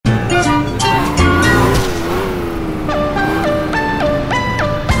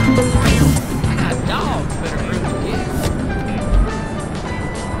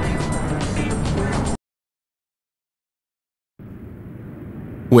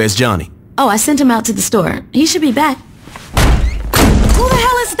Where's Johnny? Oh, I sent him out to the store. He should be back. Who the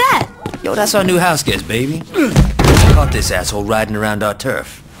hell is that? Yo, that's our new house guest, baby. Caught this asshole riding around our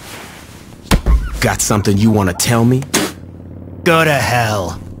turf. Got something you want to tell me? Go to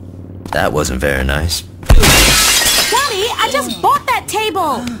hell. That wasn't very nice. Daddy, I just bought that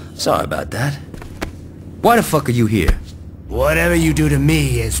table! Sorry about that. Why the fuck are you here? Whatever you do to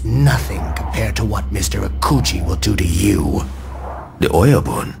me is nothing compared to what Mr.Akuji will do to you. The oil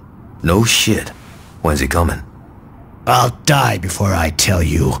boon? No shit. When's he coming? I'll die before I tell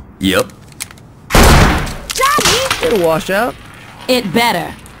you. Yep. Daddy! It'll wash out. It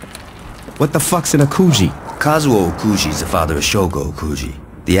better. What the fuck's an Akuji? Kazuo Okuji's the father of Shogo Okuji.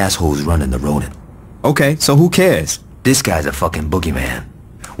 The asshole's running the Ronin. Okay, so who cares? This guy's a fucking boogeyman.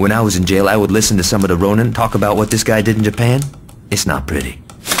 When I was in jail, I would listen to some of the Ronin talk about what this guy did in Japan. It's not pretty.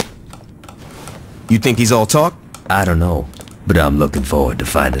 You think he's all talk? I don't know, but I'm looking forward to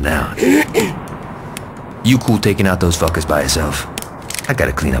finding out. You cool taking out those fuckers by yourself? I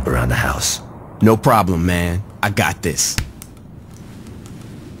gotta clean up around the house. No problem, man. I got this.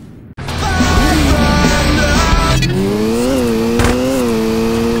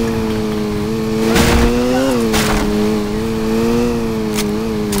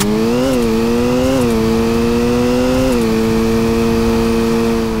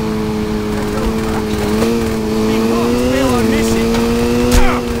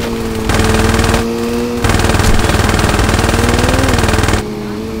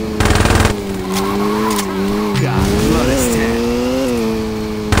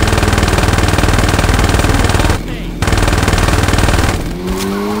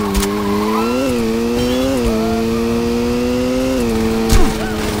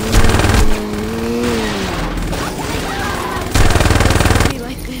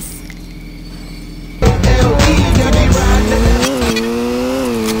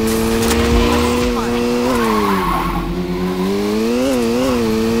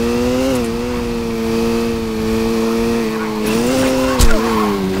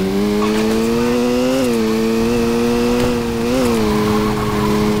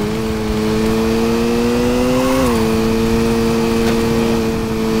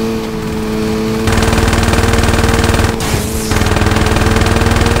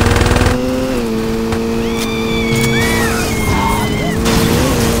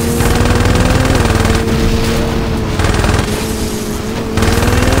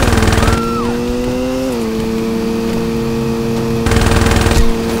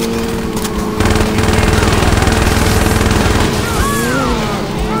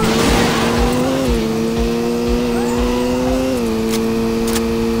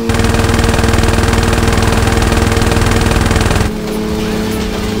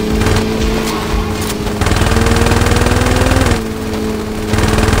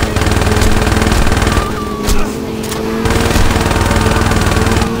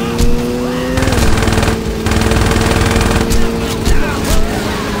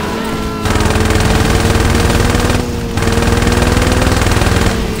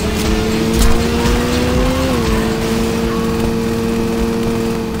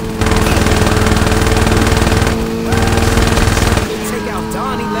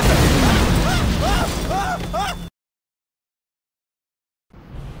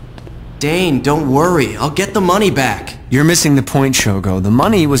 Dane, don't worry. I'll get the money back. You're missing the point, Shogo. The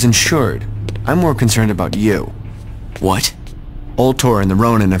money was insured. I'm more concerned about you. What? Ultor and the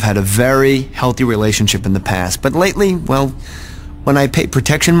Ronin have had a very healthy relationship in the past, but lately, well, when I pay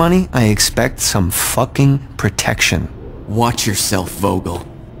protection money, I expect some fucking protection. Watch yourself, Vogel.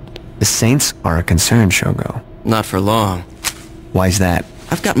 The Saints are a concern, Shogo. Not for long. Why's that?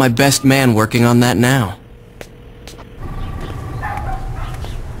 I've got my best man working on that now.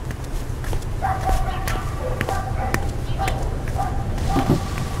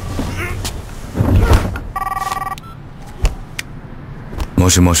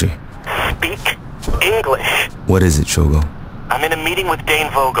 Moshi Moshi. Speak English. What is it, Shogo? I'm in a meeting with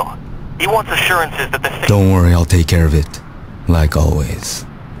Dane Vogel. He wants assurances that the... Don't worry, I'll take care of it. Like always.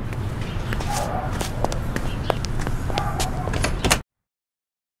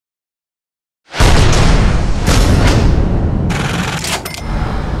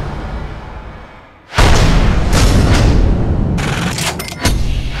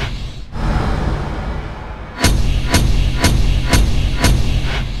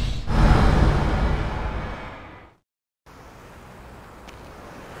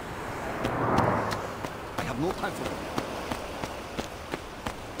 No time for that.